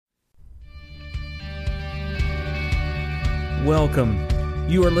Welcome.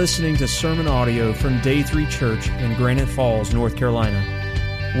 You are listening to sermon audio from Day 3 Church in Granite Falls, North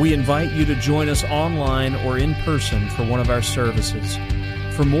Carolina. We invite you to join us online or in person for one of our services.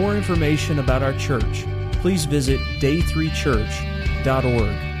 For more information about our church, please visit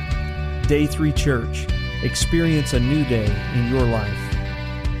day3church.org. Day 3 Church. Experience a new day in your life.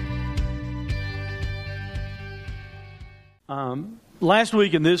 Last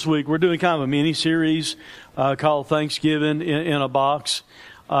week and this week, we're doing kind of a mini-series called Thanksgiving in a Box,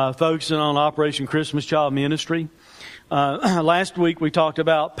 focusing on Operation Christmas Child Ministry. Last week, we talked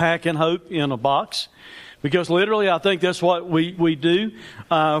about packing hope in a box, because literally I think that's what we do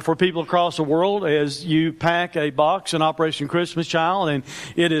for people across the world. As you pack a box, an Operation Christmas Child, and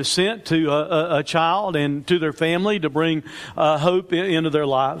it is sent to a child and to their family to bring hope into their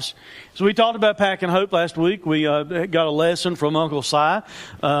lives. So we talked about packing hope last week. We got a lesson from Uncle Si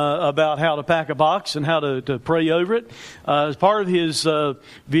about how to pack a box and how to pray over it. As part of his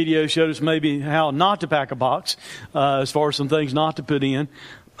video, showed us maybe how not to pack a box, as far as some things not to put in.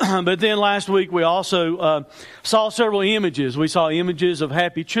 But then last week we also saw several images. We saw images of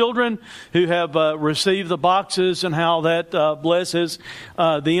happy children who have received the boxes and how that blesses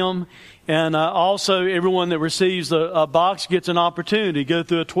them. And also everyone that receives a box gets an opportunity to go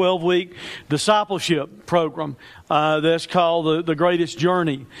through a 12-week discipleship program that's called the Greatest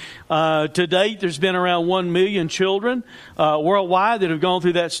Journey. To date, there's been around 1 million children worldwide that have gone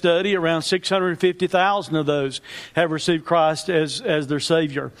through that study. Around 650,000 of those have received Christ as their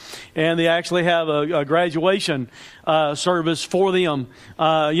Savior. And they actually have a graduation service for them,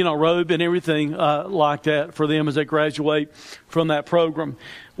 robe and everything like that for them as they graduate from that program.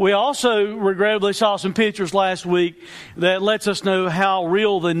 We also regrettably saw some pictures last week that lets us know how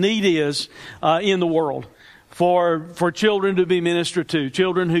real the need is in the world for children to be ministered to,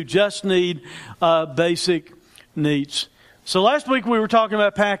 children who just need basic needs. So last week we were talking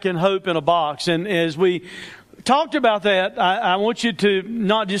about packing hope in a box, and as we talked about that, I want you to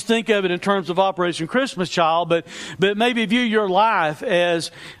not just think of it in terms of Operation Christmas Child, but maybe view your life as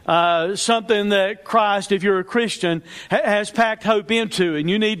something that Christ, if you're a Christian, has packed hope into, and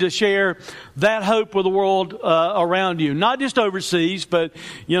you need to share that hope with the world around you, not just overseas, but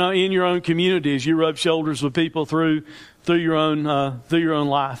in your own community as you rub shoulders with people through your own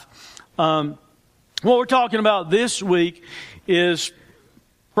life. What we're talking about this week is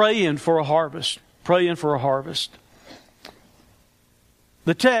praying for a harvest. Praying for a harvest.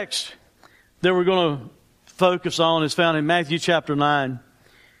 The text that we're going to focus on is found in Matthew chapter 9.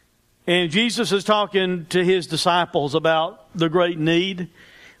 And Jesus is talking to His disciples about the great need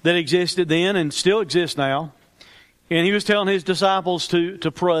that existed then and still exists now. And He was telling His disciples to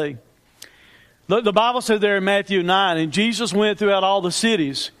pray. The Bible said there in Matthew 9, and Jesus went throughout all the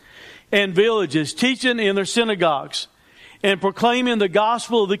cities and villages, teaching in their synagogues and proclaiming the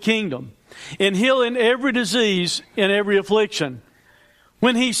gospel of the kingdom, and healing every disease and every affliction.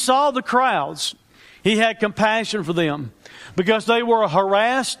 When He saw the crowds, He had compassion for them, because they were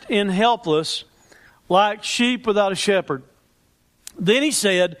harassed and helpless like sheep without a shepherd. Then He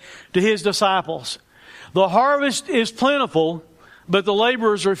said to His disciples, "The harvest is plentiful, but the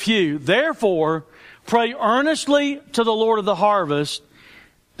laborers are few. Therefore, pray earnestly to the Lord of the harvest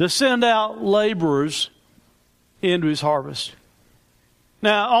to send out laborers into His harvest."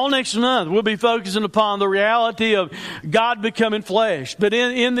 Now, all next month, we'll be focusing upon the reality of God becoming flesh. But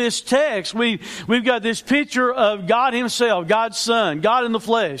in this text, we've got this picture of God Himself, God's Son, God in the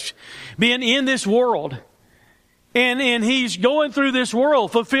flesh, being in this world. And He's going through this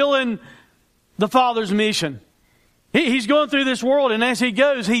world, fulfilling the Father's mission. He's going through this world, and as He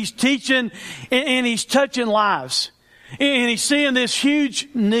goes, He's teaching and He's touching lives. And He's seeing this huge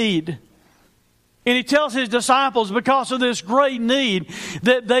need. And He tells His disciples, because of this great need,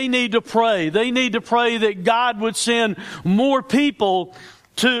 that they need to pray. They need to pray that God would send more people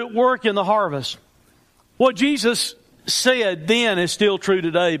to work in the harvest. What Jesus said then is still true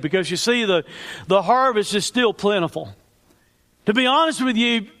today, because you see the harvest is still plentiful. To be honest with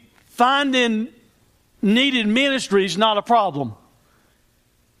you, finding needed ministry is not a problem.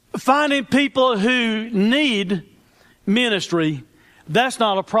 Finding people who need ministry, that's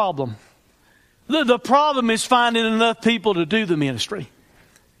not a problem. The problem is finding enough people to do the ministry.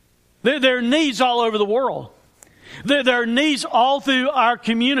 There are needs all over the world. There are needs all through our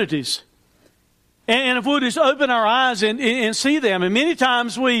communities. And if we'll just open our eyes and see them, and many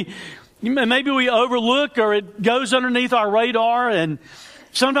times maybe we overlook, or it goes underneath our radar, and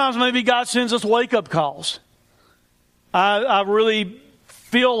sometimes maybe God sends us wake-up calls. I really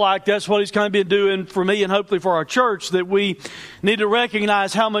feel like that's what He's kind of been doing for me and hopefully for our church, that we need to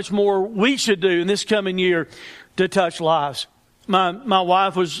recognize how much more we should do in this coming year to touch lives. My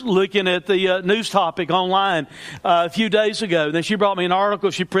wife was looking at the news topic online a few days ago. Then she brought me an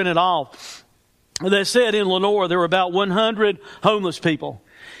article she printed off that said in Lenore there were about 100 homeless people.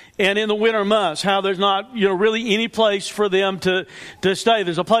 And in the winter months, how there's not, really any place for them to stay.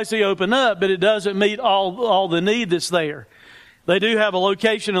 There's a place they open up, but it doesn't meet all the need that's there. They do have a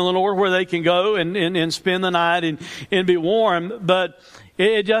location in Lenore where they can go and spend the night and be warm, but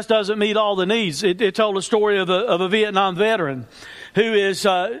it just doesn't meet all the needs. It told a story of a Vietnam veteran who is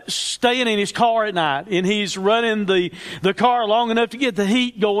staying in his car at night, and he's running the car long enough to get the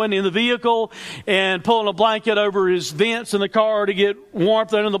heat going in the vehicle and pulling a blanket over his vents in the car to get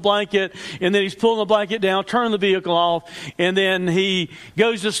warmth under the blanket, and then he's pulling the blanket down, turning the vehicle off, and then he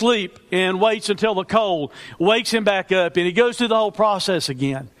goes to sleep and waits until the cold wakes him back up, and he goes through the whole process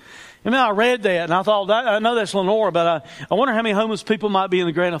again. I read that and I thought, I know that's Lenore, but I wonder how many homeless people might be in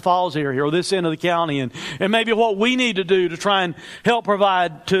the Granite Falls area or this end of the county, and maybe what we need to do to try and help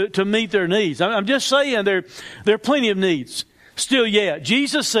provide to meet their needs. I'm just saying there are plenty of needs still yet.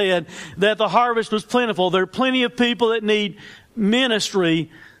 Jesus said that the harvest was plentiful. There are plenty of people that need ministry.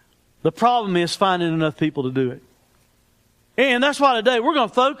 The problem is finding enough people to do it. And that's why today we're going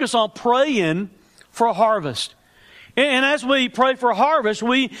to focus on praying for a harvest. And as we pray for harvest,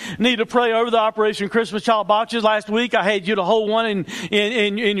 we need to pray over the Operation Christmas Child boxes. Last week, I had you to hold one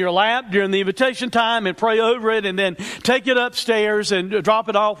in your lap during the invitation time and pray over it, and then take it upstairs and drop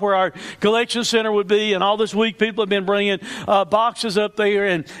it off where our collection center would be. And all this week, people have been bringing boxes up there,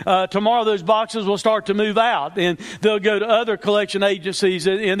 and tomorrow those boxes will start to move out, and they'll go to other collection agencies,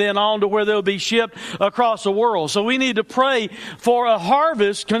 and then on to where they'll be shipped across the world. So we need to pray for a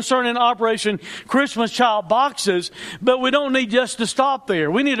harvest concerning Operation Christmas Child boxes. But we don't need just to stop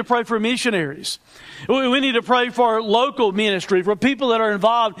there. We need to pray for missionaries. We need to pray for local ministry, for people that are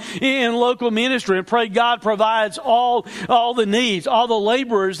involved in local ministry, and pray God provides all the needs, all the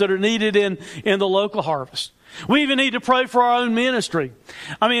laborers that are needed in the local harvest. We even need to pray for our own ministry.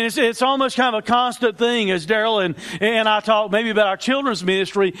 It's almost kind of a constant thing as Daryl and I talk maybe about our children's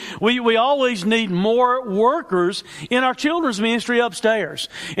ministry. We always need more workers in our children's ministry upstairs.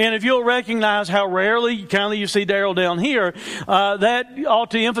 And if you'll recognize how rarely you see Daryl down here, that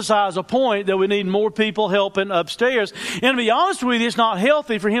ought to emphasize a point that we need more people helping upstairs. And to be honest with you, it's not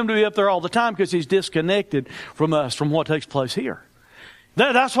healthy for him to be up there all the time because he's disconnected from us, from what takes place here.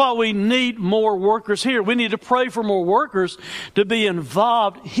 That's why we need more workers here. We need to pray for more workers to be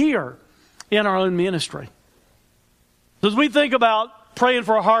involved here in our own ministry. As we think about praying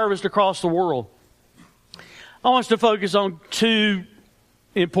for a harvest across the world, I want us to focus on two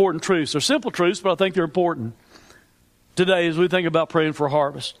important truths. They're simple truths, but I think they're important today as we think about praying for a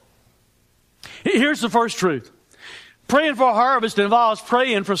harvest. Here's the first truth. Praying for a harvest involves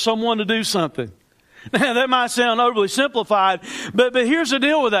praying for someone to do something. Now, that might sound overly simplified, but here's the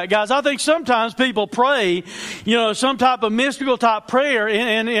deal with that, guys. I think sometimes people pray, some type of mystical type prayer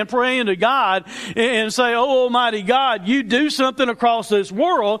and praying to God and say, "Oh, Almighty God, you do something across this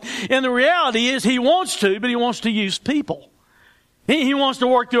world." And the reality is He wants to, but He wants to use people. He wants to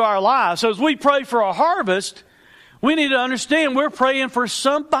work through our lives. So as we pray for a harvest, we need to understand we're praying for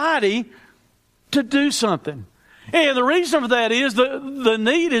somebody to do something. And the reason for that is the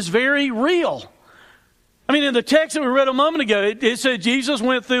need is very real. In the text that we read a moment ago, it said Jesus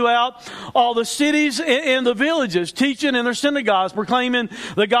went throughout all the cities and the villages, teaching in their synagogues, proclaiming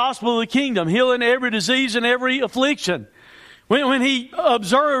the gospel of the kingdom, healing every disease and every affliction. When He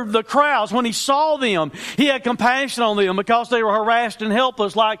observed the crowds, when He saw them, He had compassion on them because they were harassed and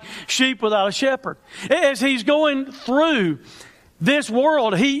helpless like sheep without a shepherd. As He's going through this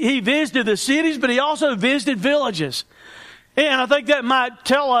world, He visited the cities, but He also visited villages. And I think that might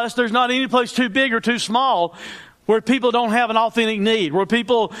tell us there's not any place too big or too small where people don't have an authentic need, where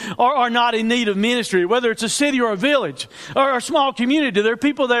people are not in need of ministry, whether it's a city or a village or a small community. There are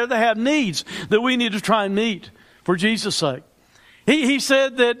people there that have needs that we need to try and meet for Jesus' sake. He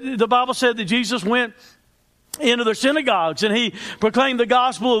said that the Bible said that Jesus went into their synagogues and He proclaimed the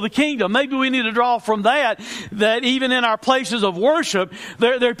gospel of the kingdom. Maybe we need to draw from that even in our places of worship,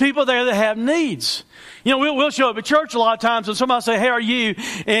 there are people there that have needs. We'll show up at church a lot of times and somebody say, "How are you?"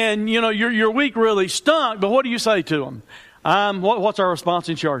 And, your week really stunk. But what do you say to them? What's our response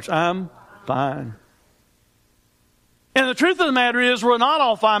in church? "I'm fine." And the truth of the matter is we're not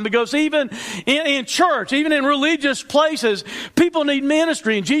all fine, because even in church, even in religious places, people need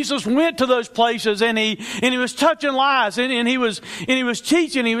ministry. And Jesus went to those places and he was touching lives and he was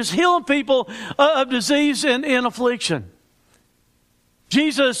teaching, He was healing people of disease and affliction.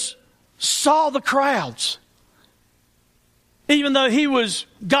 Jesus saw the crowds. Even though he was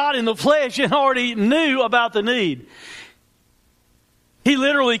God in the flesh and already knew about the need. He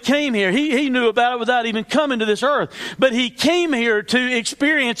literally came here. He knew about it without even coming to this earth. But he came here to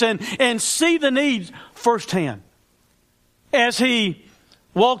experience and see the needs firsthand. As he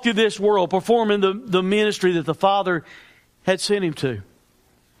walked through this world, performing the ministry that the Father had sent him to.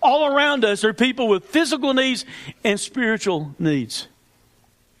 All around us are people with physical needs and spiritual needs.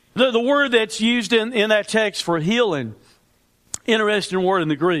 The word that's used in that text for healing, interesting word in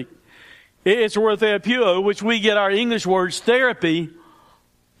the Greek. It's the word therapeuo, which we get our English words therapy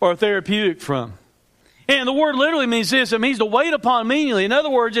or therapeutic from. And the word literally means this. It means to wait upon meaningly. In other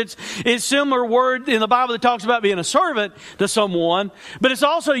words, it's a similar word in the Bible that talks about being a servant to someone, but it's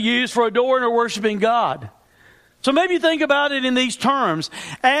also used for adoring or worshiping God. So maybe think about it in these terms.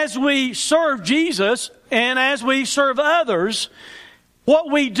 As we serve Jesus and as we serve others,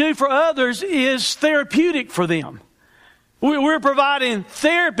 what we do for others is therapeutic for them. We're providing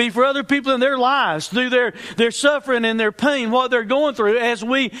therapy for other people in their lives through their suffering and their pain, what they're going through as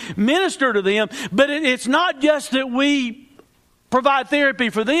we minister to them. But it's not just that we provide therapy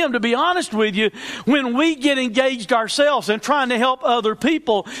for them. To be honest with you, when we get engaged ourselves in trying to help other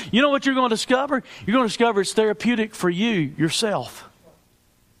people, you know what you're going to discover? You're going to discover it's therapeutic for you, yourself.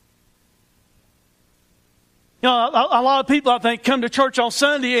 You know, a lot of people, I think, come to church on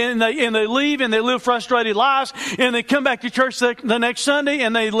Sunday and they leave and they live frustrated lives, and they come back to church the next Sunday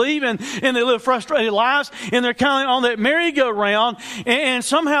and they leave and they live frustrated lives, and they're kind of on that merry-go-round, and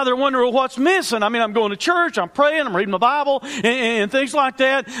somehow they're wondering, well, what's missing? I mean, I'm going to church, I'm praying, I'm reading my Bible and things like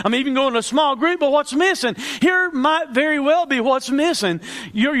that. I'm even going to a small group, but what's missing? Here might very well be what's missing.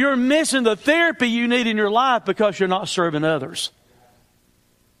 You're missing the therapy you need in your life because you're not serving others.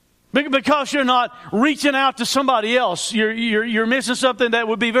 Because you're not reaching out to somebody else. You're missing something that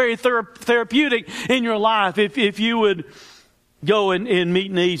would be very therapeutic in your life if you would go and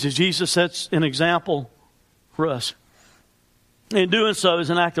meet needs, as Jesus sets an example for us. And doing so is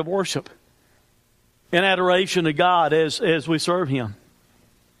an act of worship and adoration to God as we serve Him.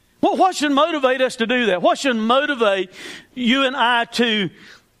 Well, what should motivate us to do that? What should motivate you and I to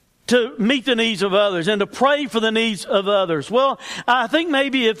meet the needs of others and to pray for the needs of others? Well, I think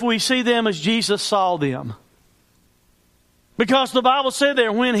maybe if we see them as Jesus saw them. Because the Bible said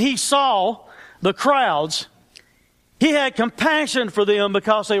there, when He saw the crowds, He had compassion for them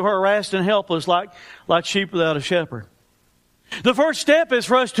because they were harassed and helpless like sheep without a shepherd. The first step is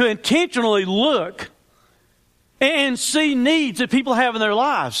for us to intentionally look and see needs that people have in their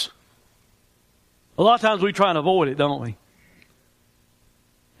lives. A lot of times we try and avoid it, don't we?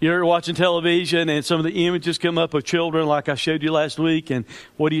 You're watching television and some of the images come up of children like I showed you last week, and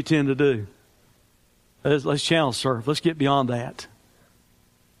what do you tend to do? Let's channel surf. Let's get beyond that.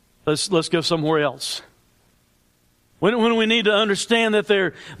 Let's go somewhere else. When we need to understand that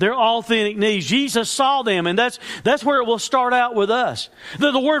they're authentic needs. Jesus saw them, and that's where it will start out with us.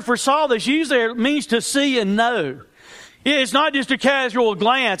 The word for saw that's used there means to see and know. It's not just a casual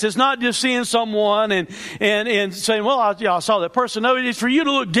glance. It's not just seeing someone and saying, well, I saw that person. No, it's for you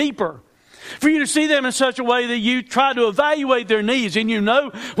to look deeper. For you to see them in such a way that you try to evaluate their needs and you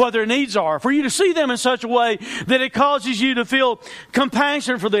know what their needs are. For you to see them in such a way that it causes you to feel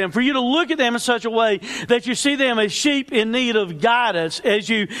compassion for them. For you to look at them in such a way that you see them as sheep in need of guidance. As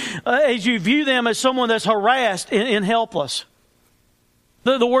you view them as someone that's harassed and helpless.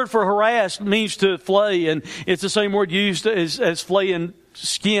 The word for harassed means to flay, and it's the same word used as flaying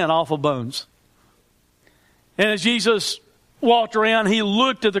skin off of bones. And as Jesus walked around, He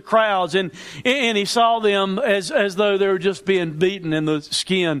looked at the crowds and He saw them as though they were just being beaten and the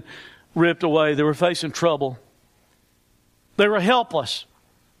skin ripped away. They were facing trouble. They were helpless.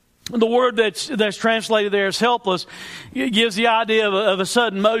 The word that's translated there as helpless gives the idea of a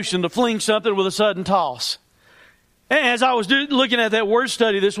sudden motion, to fling something with a sudden toss. As I was looking at that word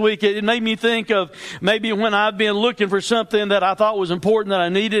study this week, it made me think of maybe when I've been looking for something that I thought was important, that I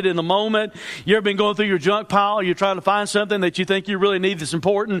needed in the moment. You ever been going through your junk pile? You're trying to find something that you think you really need that's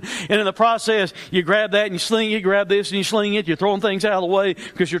important. And in the process, you grab that and you sling it, you grab this and you sling it. You're throwing things out of the way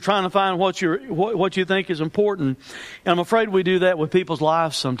because you're trying to find what you think is important. And I'm afraid we do that with people's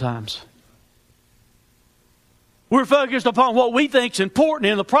lives sometimes. We're focused upon what we think is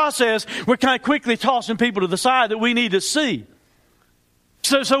important. In the process, we're kind of quickly tossing people to the side that we need to see.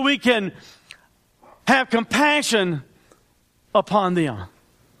 So we can have compassion upon them.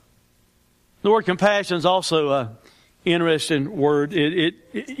 The word compassion is also an interesting word.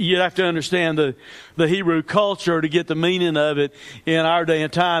 You have to understand the Hebrew culture to get the meaning of it in our day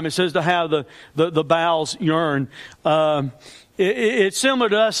and time. It says to have the bowels yearn. It's similar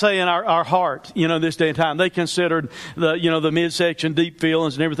to us saying our heart, this day and time. They considered the midsection, deep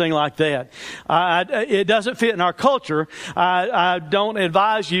feelings and everything like that. It doesn't fit in our culture. I don't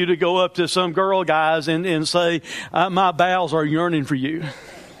advise you to go up to some girl, guys, and say, my bowels are yearning for you.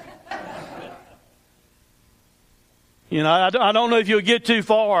 I don't know if you'll get too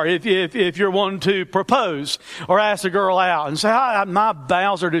far if you're wanting to propose or ask a girl out and say, my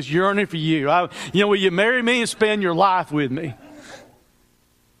bowels are just yearning for you. Will you marry me and spend your life with me?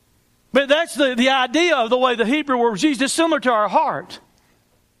 But that's the idea of the way the Hebrew word was used. It's similar to our heart.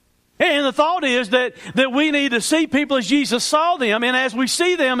 And the thought is that we need to see people as Jesus saw them. And as we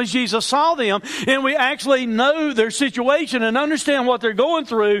see them as Jesus saw them, and we actually know their situation and understand what they're going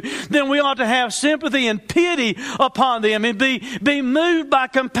through, then we ought to have sympathy and pity upon them and be moved by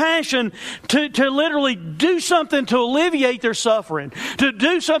compassion to literally do something to alleviate their suffering, to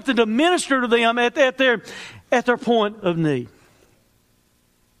do something to minister to them at their point of need.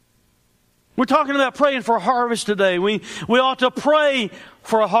 We're talking about praying for a harvest today. We ought to pray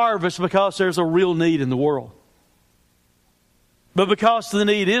for a harvest because there's a real need in the world. But because the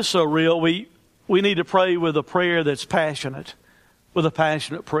need is so real, we need to pray with a prayer that's passionate, with a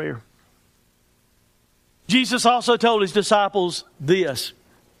passionate prayer. Jesus also told his disciples this.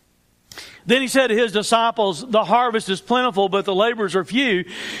 Then he said to his disciples, the harvest is plentiful, but the laborers are few.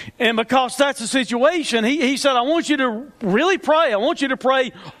 And because that's the situation, he said, I want you to really pray. I want you to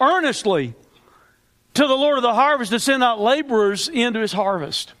pray earnestly to the Lord of the harvest to send out laborers into his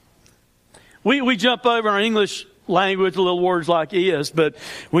harvest. We jump over in our English language little words like is, but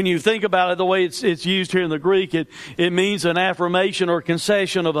when you think about it, the way it's used here in the Greek, it means an affirmation or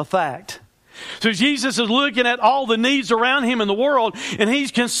concession of a fact. So Jesus is looking at all the needs around him in the world, and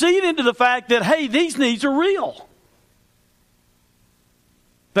he's conceding to the fact that, hey, these needs are real.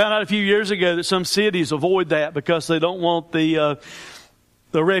 Found out a few years ago that some cities avoid that because they don't want the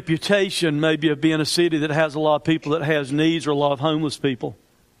reputation maybe of being a city that has a lot of people that has needs or a lot of homeless people.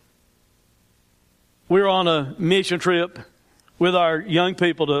 We were on a mission trip with our young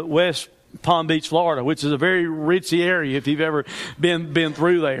people to West Palm Beach, Florida, which is a very ritzy area if you've ever been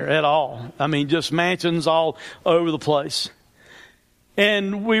through there at all. I mean, just mansions all over the place.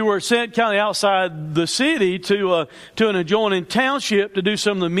 And we were sent kind of outside the city to an adjoining township to do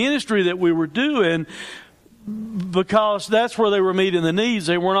some of the ministry that we were doing, because that's where they were meeting the needs.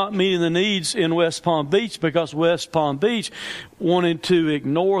 They were not meeting the needs in West Palm Beach because West Palm Beach wanted to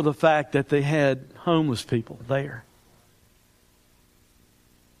ignore the fact that they had homeless people there.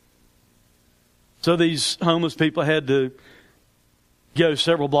 So these homeless people had to go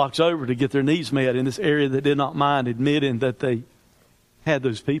several blocks over to get their needs met in this area that did not mind admitting that they had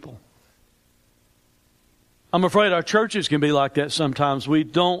those people. I'm afraid our churches can be like that sometimes. We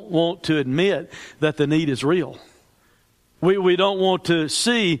don't want to admit that the need is real. We don't want to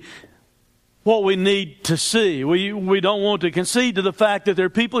see what we need to see. We don't want to concede to the fact that there are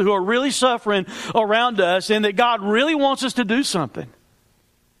people who are really suffering around us and that God really wants us to do something.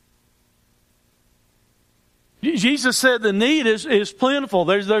 Jesus said the need is plentiful.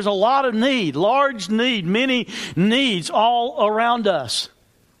 There's a lot of need, large need, many needs all around us.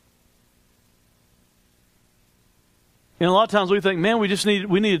 And a lot of times we think, man, we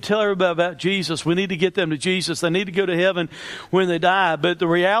need to tell everybody about Jesus. We need to get them to Jesus. They need to go to heaven when they die. But the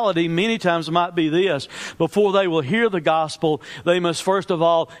reality many times might be this. Before they will hear the gospel, they must first of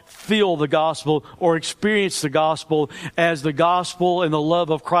all feel the gospel or experience the gospel as the gospel and the love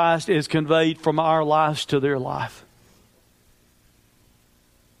of Christ is conveyed from our lives to their life.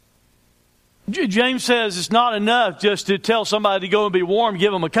 James says it's not enough just to tell somebody to go and be warm,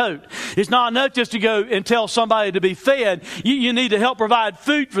 give them a coat. It's not enough just to go and tell somebody to be fed. You need to help provide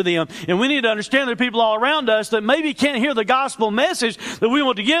food for them. And we need to understand there are people all around us that maybe can't hear the gospel message that we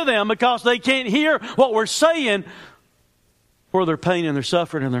want to give them because they can't hear what we're saying for their pain and their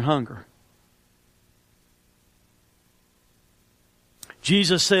suffering and their hunger.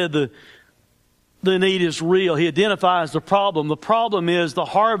 Jesus said the need is real. He identifies the problem. The problem is the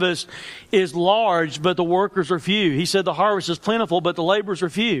harvest is large, but the workers are few. He said the harvest is plentiful, but the laborers are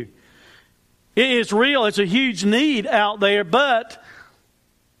few. It's real. It's a huge need out there, but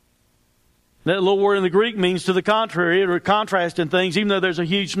that little word in the Greek means to the contrary, or contrasting things. Even though there's a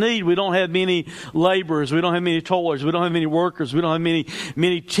huge need, we don't have many laborers. We don't have many toilers. We don't have many workers. We don't have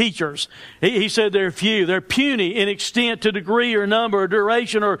many teachers. He said they're few. They're puny in extent to degree or number or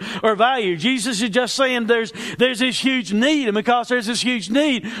duration or value. Jesus is just saying there's this huge need. And because there's this huge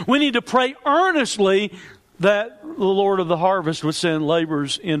need, we need to pray earnestly that the Lord of the harvest would send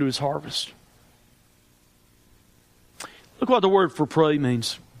laborers into his harvest. Look what the word for pray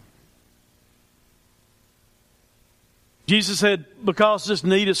means. Jesus said, because this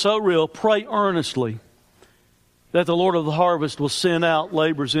need is so real, pray earnestly that the Lord of the harvest will send out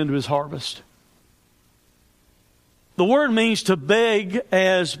laborers into His harvest. The word means to beg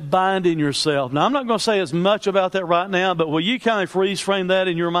as binding yourself. Now, I'm not going to say as much about that right now, but will you kind of freeze frame that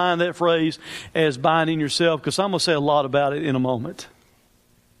in your mind, that phrase, as binding yourself? Because I'm going to say a lot about it in a moment.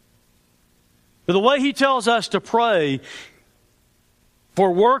 But the way He tells us to pray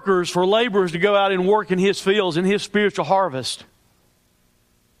for workers, for laborers to go out and work in His fields, in His spiritual harvest,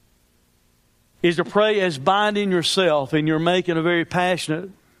 is to pray as binding yourself, and you're making a very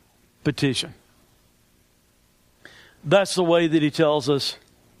passionate petition. That's the way that He tells us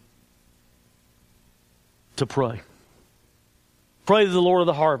to pray. Pray to the Lord of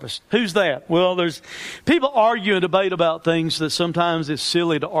the harvest. Who's that? Well, there's people argue and debate about things that sometimes it's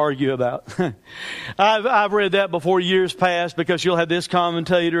silly to argue about. I've read that before years past, because you'll have this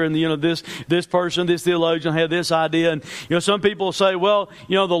commentator and this person, this theologian have this idea, and some people say, well,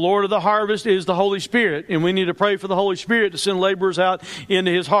 the Lord of the harvest is the Holy Spirit, and we need to pray for the Holy Spirit to send laborers out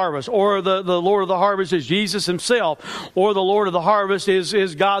into His harvest, or the Lord of the harvest is Jesus Himself, or the Lord of the harvest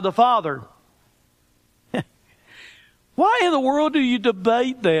is God the Father. Why in the world do you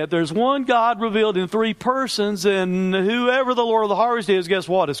debate that? There's one God revealed in three persons, and whoever the Lord of the harvest is, guess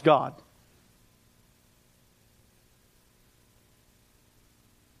what? It's God.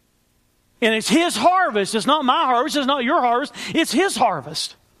 And it's His harvest. It's not my harvest. It's not your harvest. It's His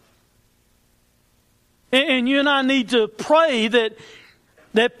harvest. And you and I need to pray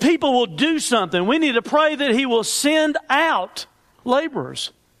that people will do something. We need to pray that He will send out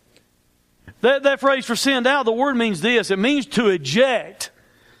laborers. That phrase for send out, the word means this. It means to eject.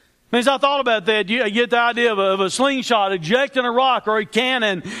 It means, I thought about that. You get the idea of a slingshot ejecting a rock, or a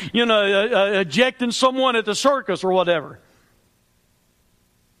cannon, ejecting someone at the circus or whatever.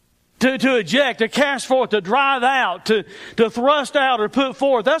 To eject, to cast forth, to drive out, to thrust out or put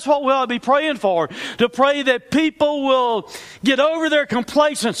forth. That's what we ought to be praying for. To pray that people will get over their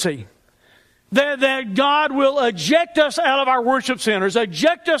complacency. That God will eject us out of our worship centers,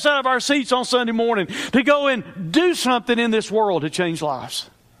 eject us out of our seats on Sunday morning, to go and do something in this world to change lives.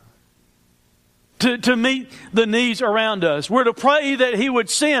 To meet the needs around us. We're to pray that He would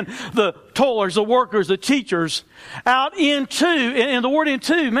send the toilers, the workers, the teachers out into, and the word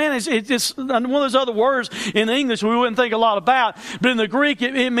into, man, it's one of those other words in English we wouldn't think a lot about, but in the Greek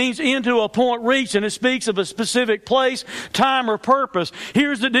it means into a point reached, and it speaks of a specific place, time, or purpose.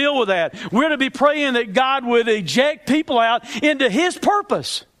 Here's the deal with that. We're to be praying that God would eject people out into His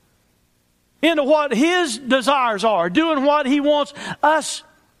purpose, into what His desires are, doing what He wants us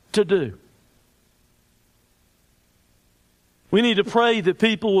to do. We need to pray that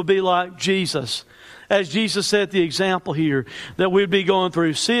people will be like Jesus. As Jesus set the example here, that we'd be going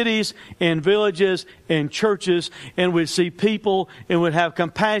through cities and villages and churches, and we'd see people and would have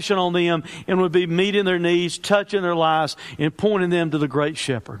compassion on them, and would be meeting their needs, touching their lives, and pointing them to the great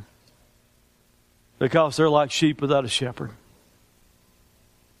shepherd. Because they're like sheep without a shepherd.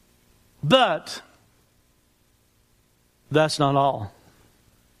 But that's not all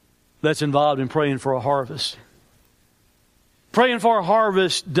that's involved in praying for a harvest. Praying for a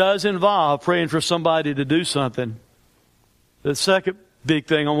harvest does involve praying for somebody to do something. The second big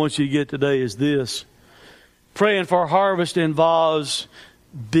thing I want you to get today is this. Praying for a harvest involves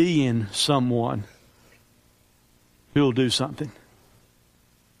being someone who will do something.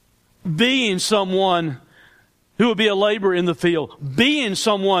 Being someone who will be a laborer in the field. Being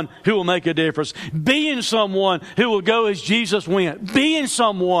someone who will make a difference. Being someone who will go as Jesus went. Being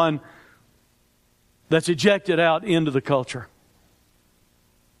someone that's ejected out into the culture.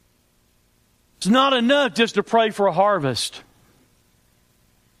 It's not enough just to pray for a harvest.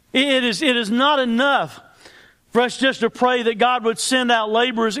 It is not enough for us just to pray that God would send out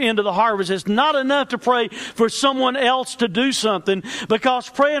laborers into the harvest. It's not enough to pray for someone else to do something, because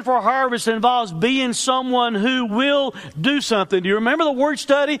praying for a harvest involves being someone who will do something. Do you remember the word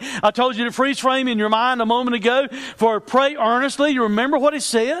study I told you to freeze frame in your mind a moment ago for pray earnestly? You remember what it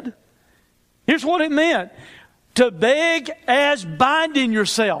said? Here's what it meant. To beg as binding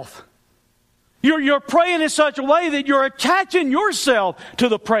yourself. You're praying in such a way that you're attaching yourself to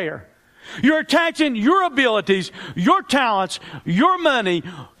the prayer. You're attaching your abilities, your talents, your money,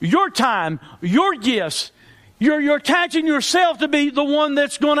 your time, your gifts. You're attaching yourself to be the one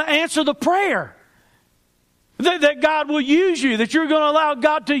that's going to answer the prayer. That God will use you, that you're going to allow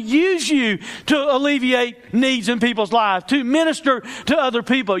God to use you to alleviate needs in people's lives, to minister to other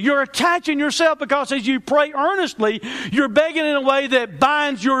people. You're attaching yourself because as you pray earnestly, you're begging in a way that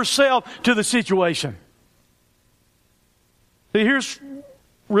binds yourself to the situation. See, here's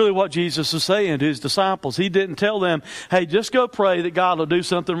really what Jesus is saying to his disciples. He didn't tell them, hey, just go pray that God will do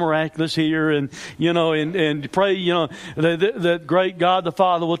something miraculous here and pray, that great God the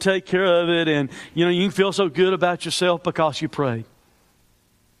Father will take care of it, and, you can feel so good about yourself because you prayed.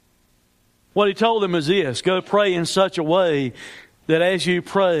 What he told them is this: go pray in such a way that as you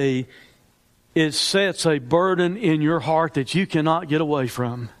pray, it sets a burden in your heart that you cannot get away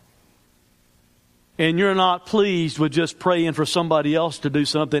from. And you're not pleased with just praying for somebody else to do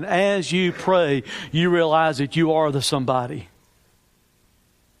something. As you pray, you realize that you are the somebody.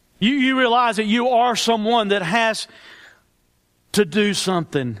 You realize that you are someone that has to do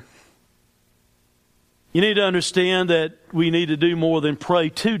something. You need to understand that we need to do more than pray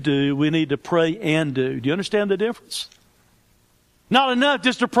to do. We need to pray and do. Do you understand the difference? Not enough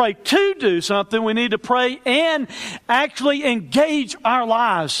just to pray to do something. We need to pray and actually engage our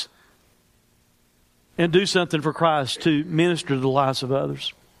lives and do something for Christ to minister to the lives of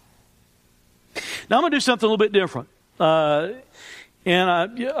others. Now I'm going to do something a little bit different. I'm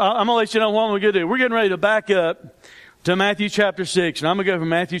going to let you know what we're going to do. We're getting ready to back up to Matthew chapter 6. And I'm going to go from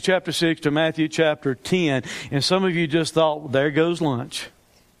Matthew chapter 6 to Matthew chapter 10. And some of you just thought, well, there goes lunch.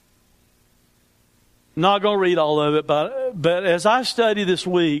 Not going to read all of it, but as I study this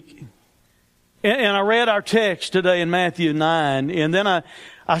week, and I read our text today in Matthew 9, and then I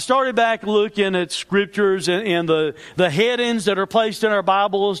started back looking at scriptures and the headings that are placed in our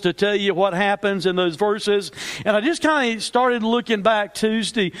Bibles to tell you what happens in those verses. And I just kind of started looking back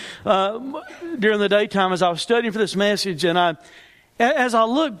Tuesday during the daytime as I was studying for this message. And as I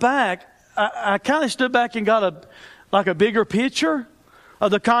look back, I kind of stood back and got a bigger picture of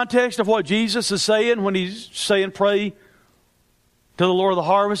the context of what Jesus is saying when he's saying, pray to the Lord of the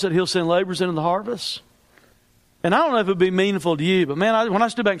harvest that he'll send laborers into the harvest. And I don't know if it would be meaningful to you, but man, when I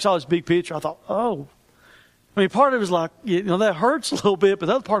stood back and saw this big picture, I thought, oh. I mean, part of it was like, that hurts a little bit, but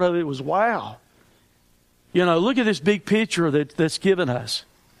the other part of it was, wow. Look at this big picture that's given us.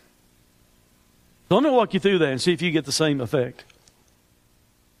 So let me walk you through that and see if you get the same effect.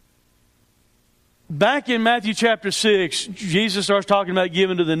 Back in Matthew chapter 6, Jesus starts talking about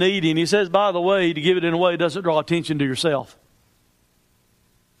giving to the needy, and he says, by the way, to give it in a way that doesn't draw attention to yourself.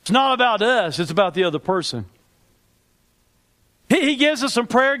 It's not about us, it's about the other person. He gives us some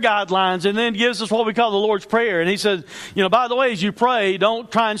prayer guidelines and then gives us what we call the Lord's Prayer. And he says, by the way, as you pray, don't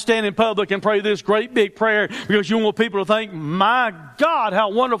try and stand in public and pray this great big prayer because you want people to think, my God,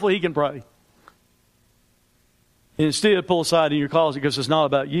 how wonderful he can pray. And instead, pull aside in your closet because it's not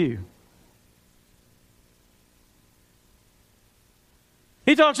about you.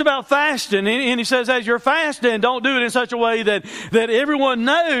 He talks about fasting, and he says, as you're fasting, don't do it in such a way that everyone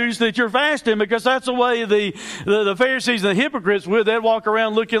knows that you're fasting, because that's the way the Pharisees and the hypocrites would. They'd walk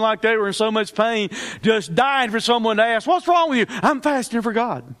around looking like they were in so much pain, just dying for someone to ask, what's wrong with you? I'm fasting for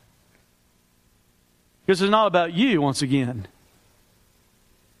God. Because it's not about you, once again.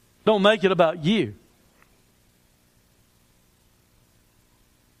 Don't make it about you.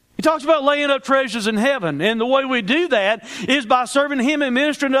 He talks about laying up treasures in heaven. And the way we do that is by serving him and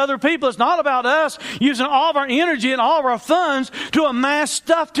ministering to other people. It's not about us using all of our energy and all of our funds to amass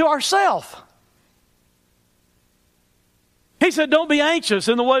stuff to ourselves. He said, don't be anxious.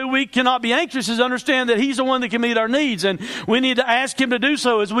 And the way we cannot be anxious is understand that he's the one that can meet our needs. And we need to ask him to do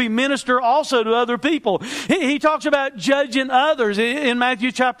so as we minister also to other people. He talks about judging others in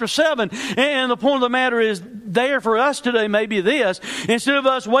Matthew chapter 7. And the point of the matter is there for us today may be this. Instead of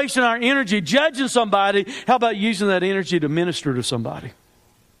us wasting our energy judging somebody, how about using that energy to minister to somebody?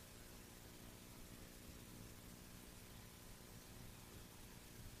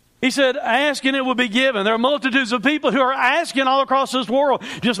 He said, ask and it will be given. There are multitudes of people who are asking all across this world.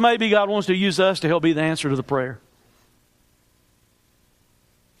 Just maybe God wants to use us to help be the answer to the prayer.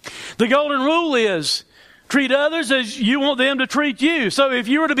 The golden rule is, treat others as you want them to treat you. So if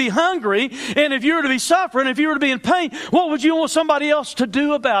you were to be hungry, and if you were to be suffering, if you were to be in pain, what would you want somebody else to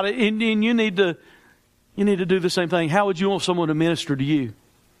do about it? And you need to do the same thing. How would you want someone to minister to you?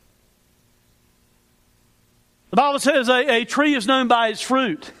 The Bible says a tree is known by its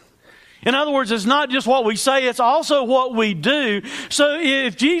fruit. In other words, it's not just what we say, it's also what we do. So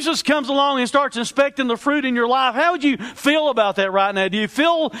if Jesus comes along and starts inspecting the fruit in your life, how would you feel about that right now? Do you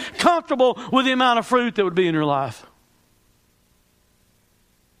feel comfortable with the amount of fruit that would be in your life?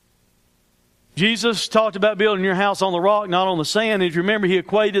 Jesus talked about building your house on the rock, not on the sand. If you remember, he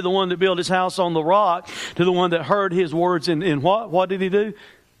equated the one that built his house on the rock to the one that heard his words and what? What did he do?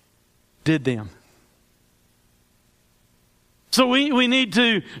 Did them. So we need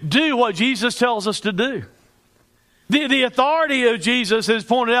to do what Jesus tells us to do. The authority of Jesus is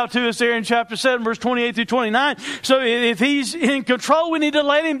pointed out to us there in chapter 7, verse 28 through 29. So if He's in control, we need to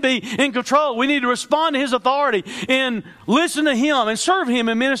let Him be in control. We need to respond to His authority and listen to Him and serve Him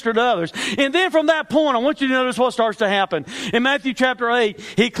and minister to others. And then from that point, I want you to notice what starts to happen. In Matthew chapter 8,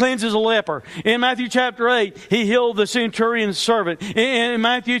 He cleanses a leper. In Matthew chapter 8, He healed the centurion's servant. In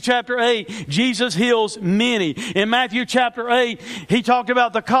Matthew chapter 8, Jesus heals many. In Matthew chapter 8, He talked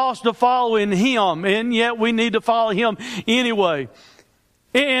about the cost of following Him, and yet we need to follow Him anyway.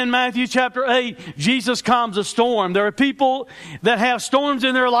 In Matthew chapter 8, Jesus calms a storm. There are people that have storms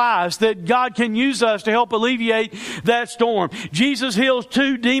in their lives that God can use us to help alleviate that storm. Jesus heals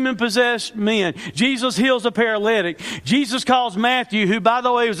 2 demon-possessed men. Jesus heals a paralytic. Jesus calls Matthew, who by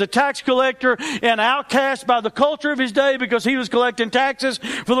the way was a tax collector and outcast by the culture of his day because he was collecting taxes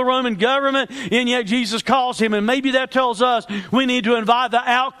for the Roman government, and yet Jesus calls him. And maybe that tells us we need to invite the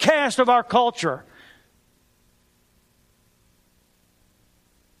outcast of our culture.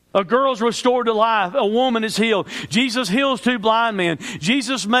 A girl's restored to life. A woman is healed. Jesus heals 2 blind men.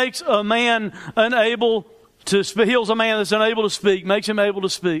 Jesus makes a man heals a man that's unable to speak, makes him able to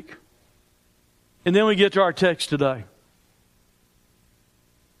speak. And then we get to our text today,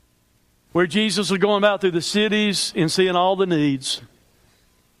 where Jesus is going about through the cities and seeing all the needs.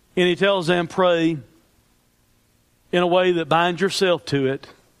 And He tells them, pray in a way that binds yourself to it.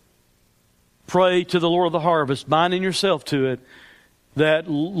 Pray to the Lord of the harvest, binding yourself to it,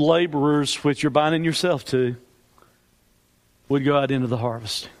 that laborers, which you're binding yourself to, would go out into the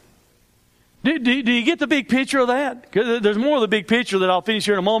harvest. Do you get the big picture of that? There's more of the big picture that I'll finish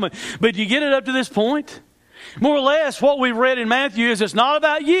here in a moment. But do you get it up to this point? More or less, what we've read in Matthew is it's not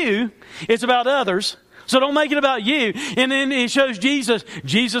about you, it's about others. So don't make it about you. And then it shows Jesus.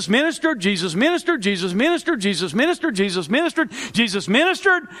 Jesus ministered, Jesus ministered, Jesus ministered, Jesus ministered, Jesus ministered, Jesus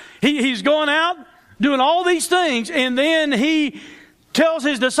ministered. He's going out doing all these things, and then He tells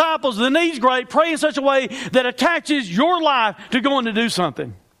His disciples the need's great, pray in such a way that attaches your life to going to do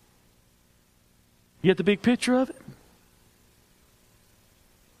something. You get the big picture of it?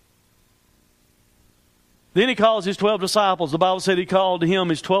 Then He calls His 12 disciples. The Bible said He called to Him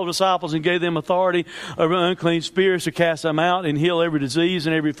His 12 disciples and gave them authority over unclean spirits to cast them out and heal every disease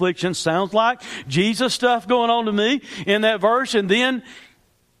and every affliction. Sounds like Jesus stuff going on to me in that verse. And then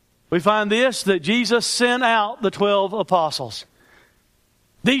we find this, that Jesus sent out the 12 apostles.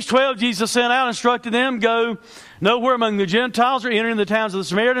 These 12 Jesus sent out, instructed them, go nowhere among the Gentiles or enter in the towns of the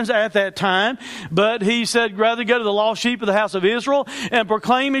Samaritans at that time. But He said, rather go to the lost sheep of the house of Israel and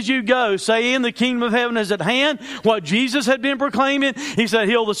proclaim as you go, saying the kingdom of heaven is at hand. What Jesus had been proclaiming, He said,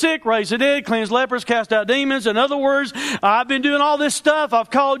 heal the sick, raise the dead, cleanse lepers, cast out demons. In other words, I've been doing all this stuff.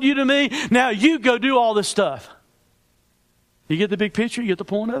 I've called you to me. Now you go do all this stuff. You get the big picture? You get the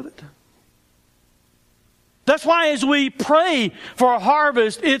point of it? That's why as we pray for a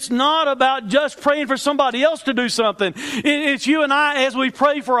harvest, it's not about just praying for somebody else to do something. It's you and I, as we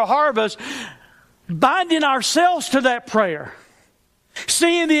pray for a harvest, binding ourselves to that prayer.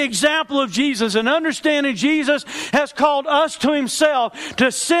 Seeing the example of Jesus and understanding Jesus has called us to Himself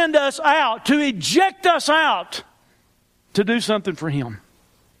to send us out, to eject us out, to do something for Him.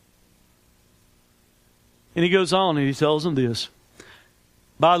 And He goes on and He tells them this.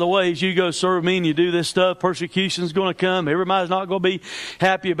 By the way, as you go serve me and you do this stuff, persecution's going to come. Everybody's not going to be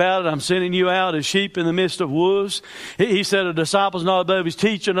happy about it. I'm sending you out as sheep in the midst of wolves. He said a disciple's not above his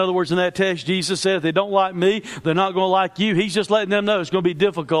teacher. In other words, in that text, Jesus said if they don't like me, they're not going to like you. He's just letting them know it's going to be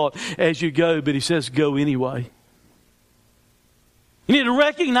difficult as you go, but He says go anyway. You need to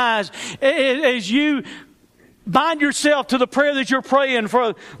recognize as you bind yourself to the prayer that you're praying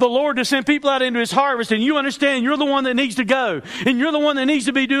for the Lord to send people out into His harvest, and you understand you're the one that needs to go, and you're the one that needs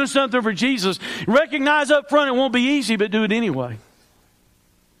to be doing something for Jesus. Recognize up front it won't be easy, but do it anyway.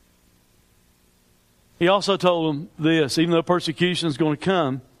 He also told them this, even though persecution is going to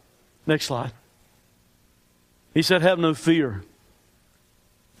come. Next slide. He said, have no fear.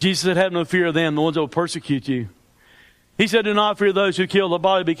 Jesus said, have no fear of them, the ones that will persecute you. He said, do not fear those who kill the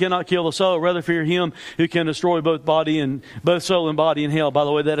body but cannot kill the soul. Rather fear Him who can destroy both soul and body in hell. By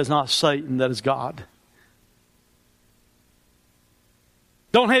the way, that is not Satan, that is God.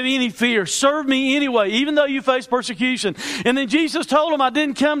 Don't have any fear. Serve me anyway, even though you face persecution. And then Jesus told him, I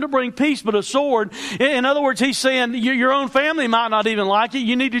didn't come to bring peace but a sword. In other words, He's saying your own family might not even like it.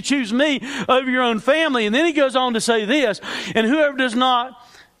 You need to choose me over your own family. And then He goes on to say this, and whoever does not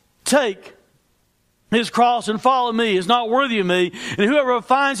take His cross and follow me is not worthy of me. And whoever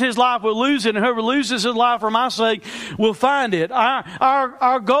finds his life will lose it. And whoever loses his life for my sake will find it.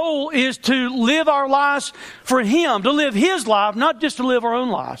 Our goal is to live our lives for Him. To live His life, not just to live our own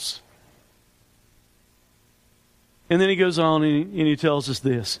lives. And then he goes on and he tells us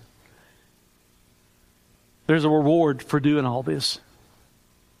this. There's a reward for doing all this.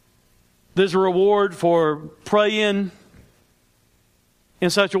 There's a reward for praying in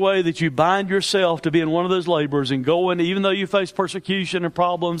such a way that you bind yourself to being one of those laborers and going, even though you face persecution and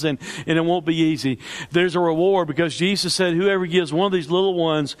problems and it won't be easy. There's a reward because Jesus said, whoever gives one of these little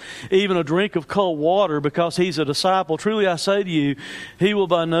ones even a drink of cold water because he's a disciple, truly I say to you, he will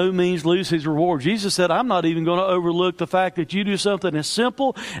by no means lose his reward. Jesus said, I'm not even going to overlook the fact that you do something as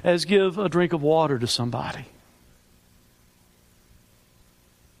simple as give a drink of water to somebody.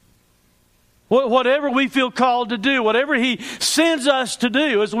 Whatever we feel called to do, whatever He sends us to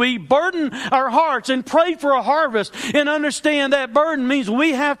do, as we burden our hearts and pray for a harvest and understand that burden means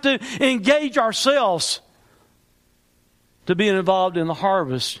we have to engage ourselves to being involved in the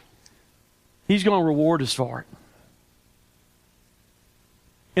harvest, He's going to reward us for it.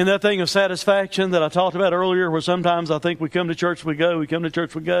 And that thing of satisfaction that I talked about earlier, where sometimes I think we come to church, we go, and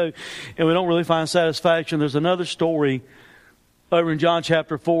we don't really find satisfaction. There's another story over in John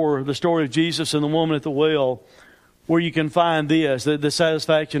chapter 4, the story of Jesus and the woman at the well, where you can find this, that the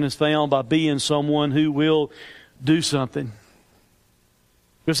satisfaction is found by being someone who will do something.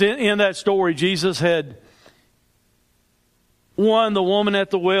 Because in that story, Jesus had won the woman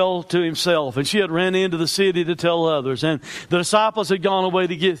at the well to Himself, and she had ran into the city to tell others. And the disciples had gone away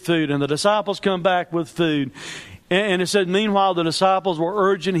to get food, and the disciples come back with food. And it said, meanwhile, the disciples were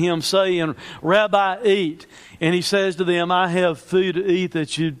urging Him, saying, Rabbi, eat. And He says to them, I have food to eat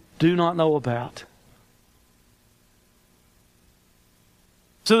that you do not know about.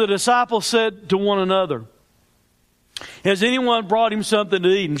 So the disciples said to one another, has anyone brought Him something to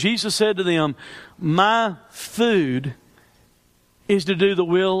eat? And Jesus said to them, my food is to do the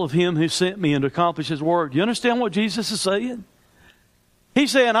will of Him who sent me and to accomplish His work. Do you understand what Jesus is saying?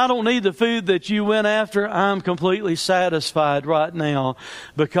 He's saying, I don't need the food that you went after. I'm completely satisfied right now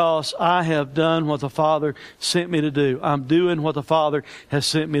because I have done what the Father sent me to do. I'm doing what the Father has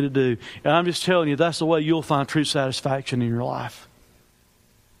sent me to do. And I'm just telling you, that's the way you'll find true satisfaction in your life.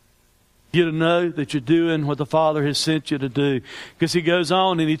 You to know that you're doing what the Father has sent you to do. Because He goes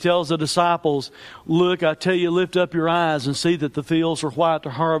on and He tells the disciples, look, I tell you, lift up your eyes and see that the fields are white to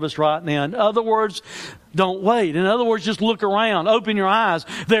harvest right now. In other words, don't wait. In other words, just look around. Open your eyes.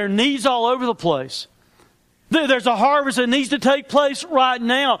 There are needs all over the place. There's a harvest that needs to take place right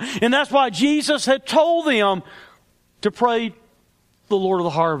now. And that's why Jesus had told them to pray the Lord of the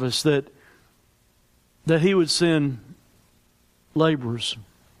harvest that He would send laborers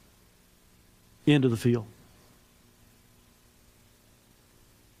into the field.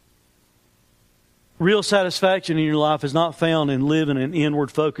 Real satisfaction in your life is not found in living an inward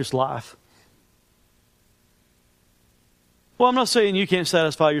focused life. Well, I'm not saying you can't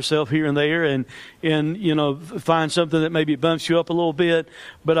satisfy yourself here and there and find something that maybe bumps you up a little bit,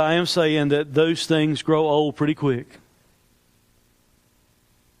 but I am saying that those things grow old pretty quick.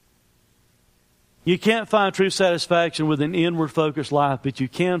 You can't find true satisfaction with an inward focused life, but you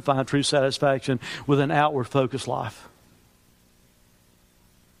can find true satisfaction with an outward focused life.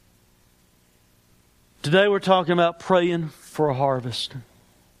 Today we're talking about praying for a harvest.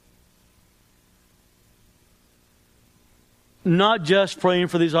 Not just praying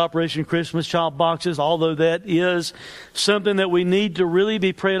for these Operation Christmas Child boxes, although that is something that we need to really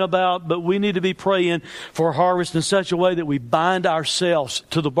be praying about, but we need to be praying for a harvest in such a way that we bind ourselves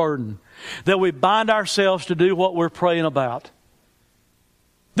to the burden. That we bind ourselves to do what we're praying about.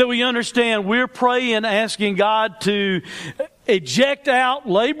 That we understand we're praying, asking God to eject out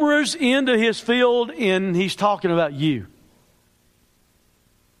laborers into His field, and He's talking about you.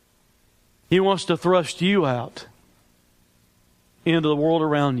 He wants to thrust you out into the world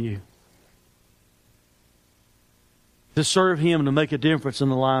around you to serve Him and to make a difference in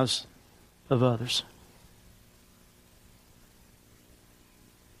the lives of others.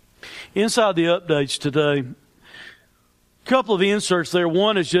 Inside the updates today, a couple of inserts there.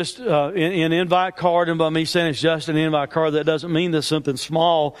 One is just an invite card, and by me saying it's just an invite card, that doesn't mean there's something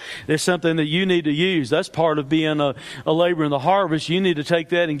small. It's something that you need to use. That's part of being a laborer in the harvest. You need to take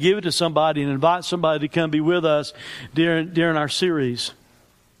that and give it to somebody and invite somebody to come be with us during our series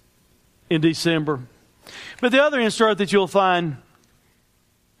in December. But the other insert that you'll find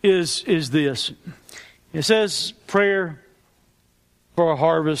is this. It says prayer for a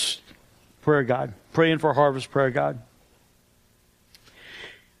harvest prayer guide. Praying for a harvest prayer guide.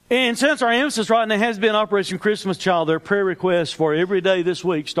 And since our emphasis right now has been Operation Christmas Child, there are prayer requests for every day this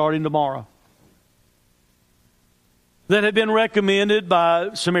week starting tomorrow that have been recommended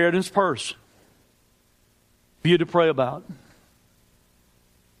by Samaritan's Purse for you to pray about.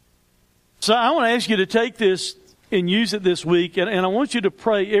 So I want to ask you to take this and use it this week. And I want you to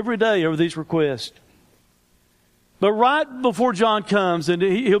pray every day over these requests. But right before John comes, and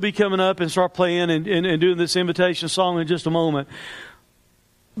he'll be coming up and start playing and doing this invitation song in just a moment.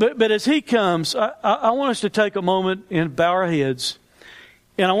 But as he comes, I want us to take a moment and bow our heads.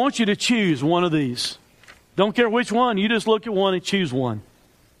 And I want you to choose one of these. Don't care which one. You just look at one and choose one.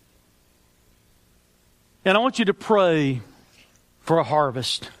 And I want you to pray for a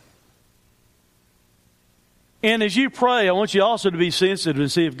harvest. And as you pray, I want you also to be sensitive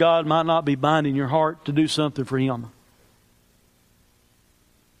and see if God might not be binding your heart to do something for Him.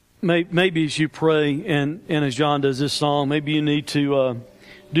 Maybe as you pray, and as John does this song, maybe you need to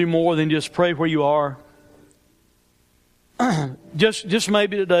do more than just pray where you are. just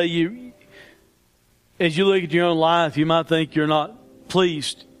maybe today, as you look at your own life, you might think you're not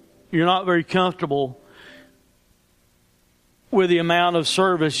pleased. You're not very comfortable with the amount of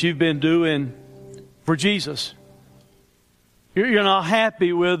service you've been doing for Jesus. You're not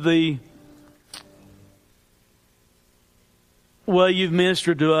happy with the way you've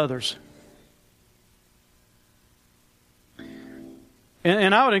ministered to others.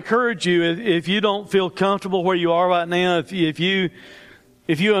 And I would encourage you, if you don't feel comfortable where you are right now, if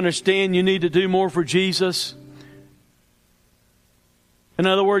you understand you need to do more for Jesus. In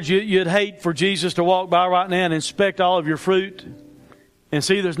other words, you'd hate for Jesus to walk by right now and inspect all of your fruit and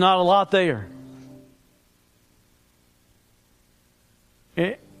see there's not a lot there.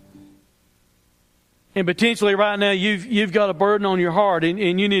 And potentially right now you've got a burden on your heart, and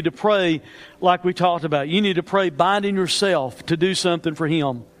you need to pray like we talked about. You need to pray binding yourself to do something for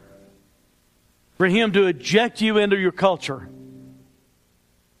Him. For Him to eject you into your culture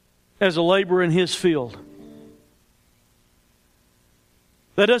as a laborer in His field.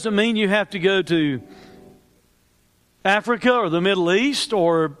 That doesn't mean you have to go to Africa or the Middle East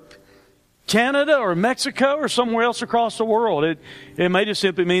or Canada or Mexico or somewhere else across the world. It may just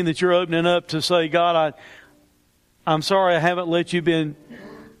simply mean that you're opening up to say, God, I'm sorry I haven't let you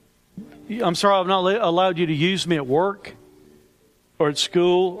I'm sorry I've not allowed you to use me at work or at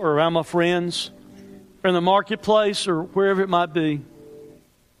school or around my friends or in the marketplace or wherever it might be.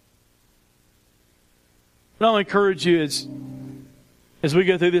 But I'll encourage you as we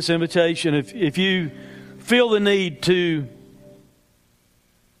go through this invitation, if you feel the need to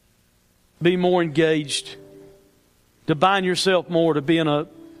be more engaged, to bind yourself more to being a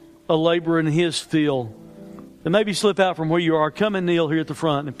laborer in His field, then maybe slip out from where you are, come and kneel here at the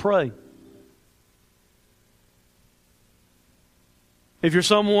front and pray. If you're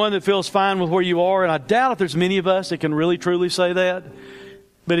someone that feels fine with where you are, and I doubt if there's many of us that can really truly say that,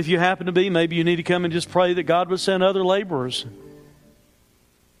 but if you happen to be, maybe you need to come and just pray that God would send other laborers.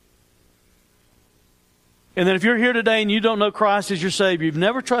 And then if you're here today and you don't know Christ as your Savior, you've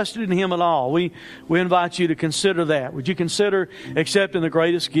never trusted in Him at all, we invite you to consider that. Would you consider accepting the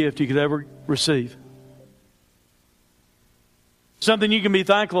greatest gift you could ever receive? Something you can be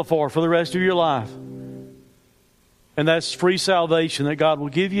thankful for the rest of your life. And that's free salvation that God will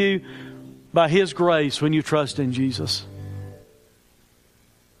give you by His grace when you trust in Jesus.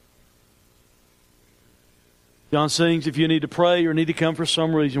 John sings, if you need to pray or need to come for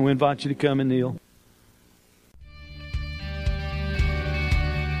some reason, we invite you to come and kneel.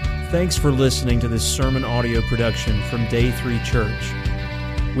 Thanks for listening to this sermon audio production from Day 3 Church.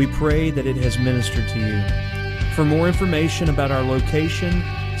 We pray that it has ministered to you. For more information about our location,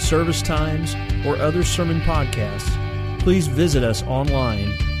 service times, or other sermon podcasts, please visit us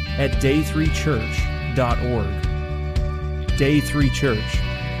online at day3church.org. Day 3 Church.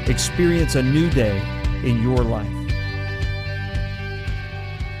 Experience a new day in your life.